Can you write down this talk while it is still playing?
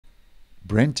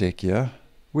BrenTech here,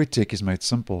 where tech is made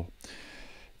simple.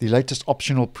 The latest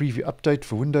optional preview update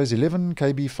for Windows 11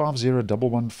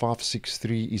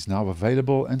 KB5011563 is now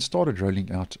available and started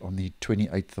rolling out on the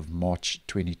 28th of March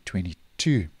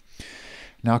 2022.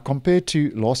 Now, compared to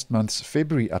last month's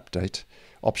February update,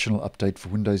 optional update for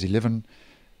Windows 11,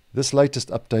 this latest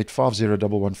update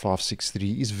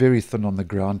 5011563 is very thin on the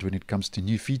ground when it comes to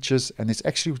new features, and there's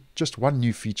actually just one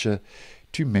new feature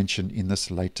to mention in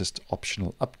this latest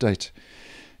optional update.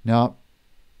 Now,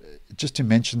 just to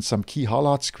mention some key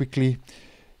highlights quickly,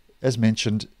 as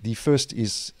mentioned, the first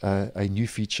is a new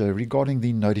feature regarding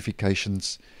the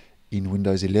notifications in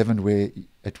Windows 11, where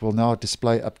it will now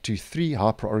display up to 3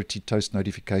 high priority toast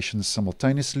notifications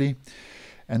simultaneously.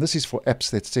 And this is for apps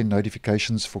that send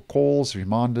notifications for calls,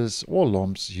 reminders, or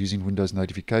alarms using Windows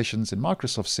notifications. And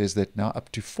Microsoft says that now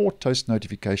up to 4 toast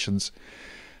notifications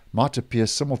might appear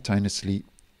simultaneously,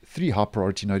 3 high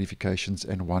priority notifications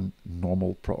and 1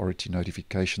 normal priority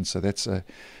notification. So that's a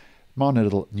minor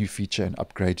little new feature and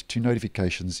upgrade to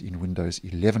notifications in Windows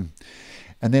 11.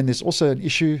 And then there's also an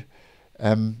issue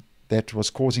that was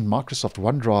causing Microsoft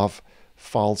OneDrive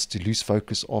files to lose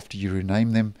focus after you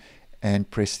rename them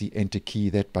and press the enter key.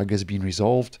 That bug has been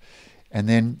resolved. And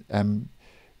then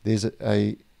there's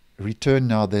a return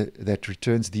now that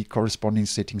returns the corresponding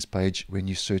settings page when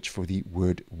you search for the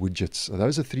word widgets. So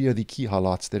those are 3 of the key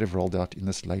highlights that have rolled out in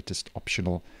this latest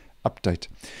optional update.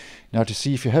 Now, to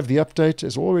see if you have the update,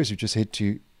 as always, you just head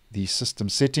to the system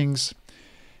settings,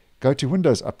 go to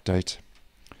Windows Update,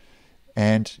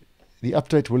 and the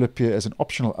update will appear as an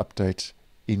optional update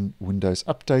in Windows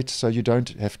Update, so you don't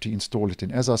have to install it.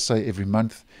 And as I say every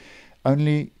month,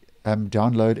 only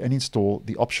download and install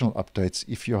the optional updates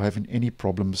if you're having any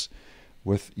problems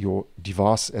with your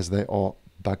device, as they are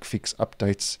bug fix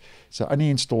updates. So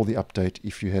only install the update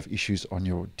if you have issues on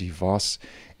your device.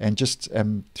 And just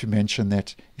to mention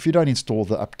that if you don't install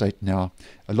the update now,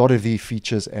 a lot of the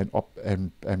features and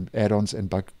add-ons and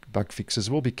bug fixes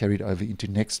will be carried over into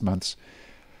next month's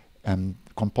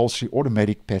compulsory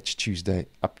automatic patch Tuesday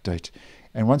update.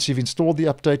 And once you've installed the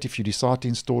update, if you decide to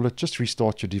install it, just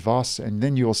restart your device, and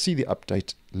then you will see the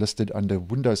update listed under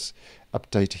Windows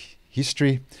Update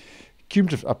History.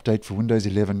 Cumulative update for Windows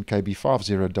 11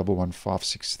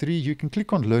 KB5011563. You can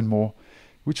click on Learn More,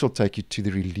 which will take you to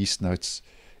the release notes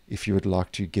if you would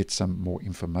like to get some more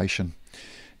information.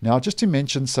 Now, just to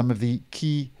mention some of the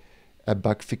key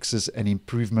bug fixes and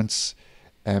improvements,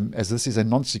 as this is a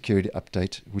non-security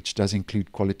update, which does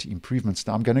include quality improvements.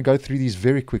 Now, I'm going to go through these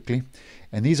very quickly,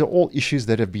 and these are all issues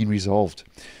that have been resolved.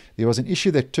 There was an issue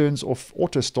that turns off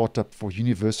auto startup for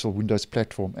Universal Windows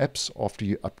Platform apps after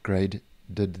you upgraded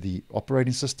the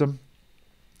operating system.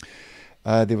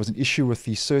 There was an issue with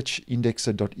the search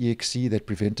indexer.exe that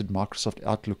prevented Microsoft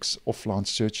Outlook's offline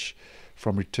search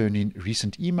from returning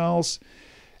recent emails.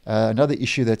 Another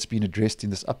issue that's been addressed in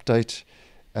this update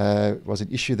was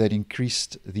an issue that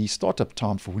increased the startup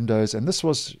time for Windows, and this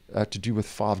was to do with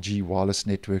 5G wireless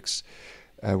networks,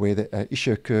 where the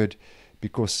issue occurred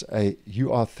because a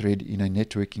UR thread in a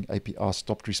networking API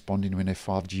stopped responding when a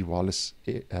 5G wireless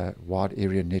wide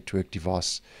area network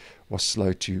device was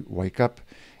slow to wake up.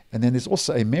 And then there's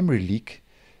also a memory leak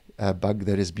bug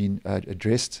that has been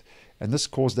addressed, and this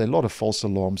caused a lot of false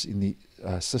alarms in the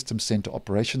System Center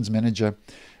Operations Manager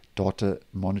data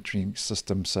monitoring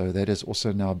system. So that has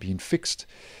also now been fixed.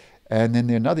 And then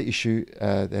another issue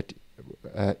that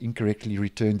incorrectly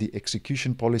returned the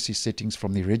execution policy settings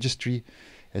from the registry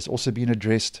has also been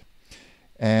addressed.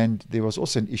 And there was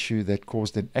also an issue that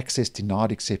caused an access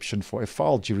denied exception for a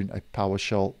file during a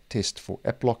PowerShell test for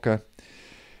AppLocker.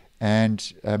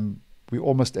 And we're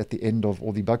almost at the end of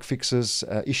all the bug fixes.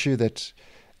 Issue that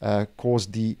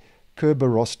caused the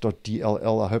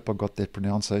Kerberos.dll, I hope I got that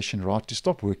pronunciation right, to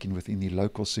stop working within the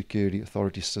local security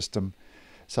authority subsystem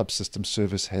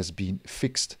service has been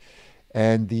fixed.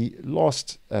 And the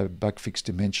last bug fix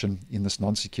to mention in this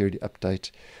non-security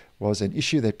update was an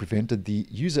issue that prevented the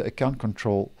user account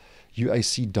control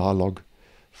UAC dialog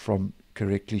from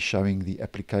correctly showing the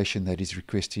application that is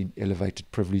requesting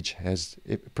elevated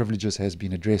privileges has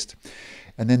been addressed.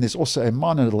 And then there's also a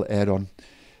minor little add-on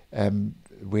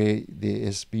where there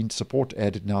has been support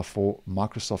added now for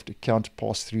Microsoft account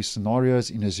pass-through scenarios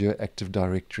in Azure Active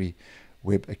Directory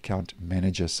Web Account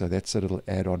Manager. So that's a little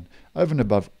add-on over and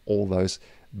above all those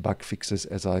bug fixes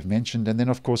as I've mentioned. And then,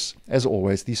 of course, as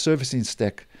always, the servicing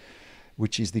stack,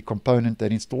 which is the component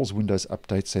that installs Windows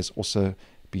updates, has also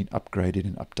been upgraded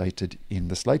and updated in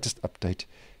this latest update,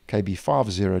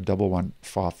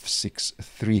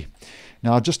 KB5011563.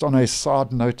 Now, just on a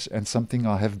side note, and something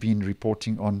I have been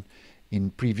reporting on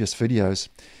in previous videos,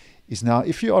 is now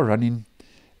if you are running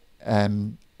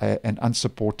an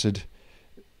unsupported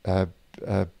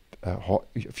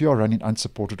if you are running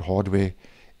unsupported hardware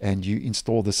and you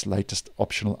install this latest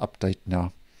optional update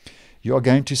now, you are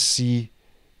going to see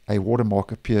a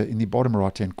watermark appear in the bottom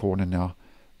right hand corner now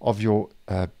of your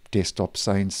desktop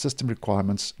saying system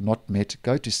requirements not met.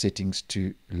 Go to settings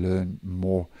to learn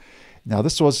more. Now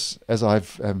this was, as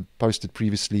I've posted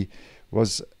previously,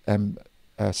 was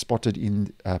spotted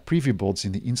in preview builds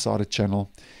in the insider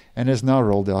channel and has now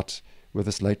rolled out with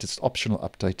this latest optional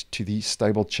update to the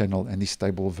stable channel and the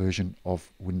stable version of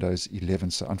Windows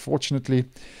 11. So unfortunately,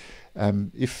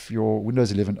 if your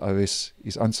Windows 11 OS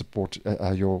is unsupported,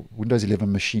 your Windows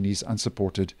 11 machine is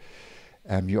unsupported,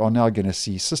 you are now going to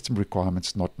see system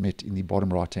requirements not met in the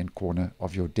bottom right hand corner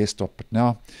of your desktop. But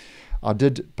now, I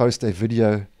did post a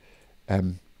video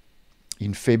in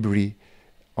February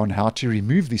on how to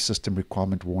remove the system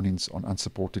requirement warnings on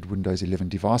unsupported Windows 11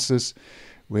 devices,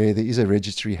 where there is a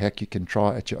registry hack you can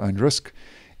try at your own risk.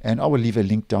 And I will leave a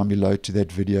link down below to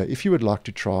that video if you would like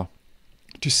to try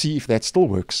to see if that still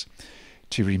works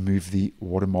to remove the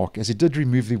watermark, as it did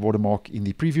remove the watermark in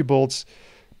the preview builds,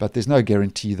 but there's no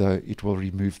guarantee though it will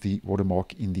remove the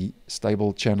watermark in the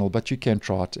stable channel, but you can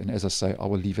try it. And as I say, I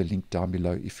will leave a link down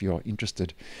below if you are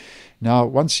interested. Now,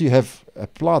 once you have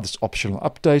applied this optional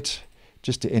update,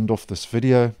 just to end off this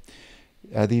video,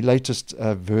 the latest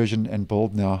version and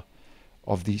build now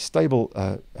of the stable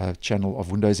channel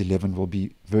of Windows 11 will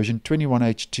be version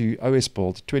 21H2 OS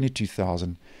build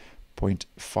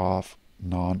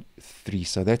 22,000.593.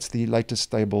 So that's the latest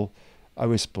stable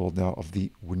OS build now of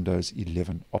the Windows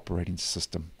 11 operating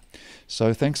system.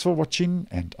 So thanks for watching,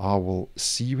 and I will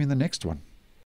see you in the next one.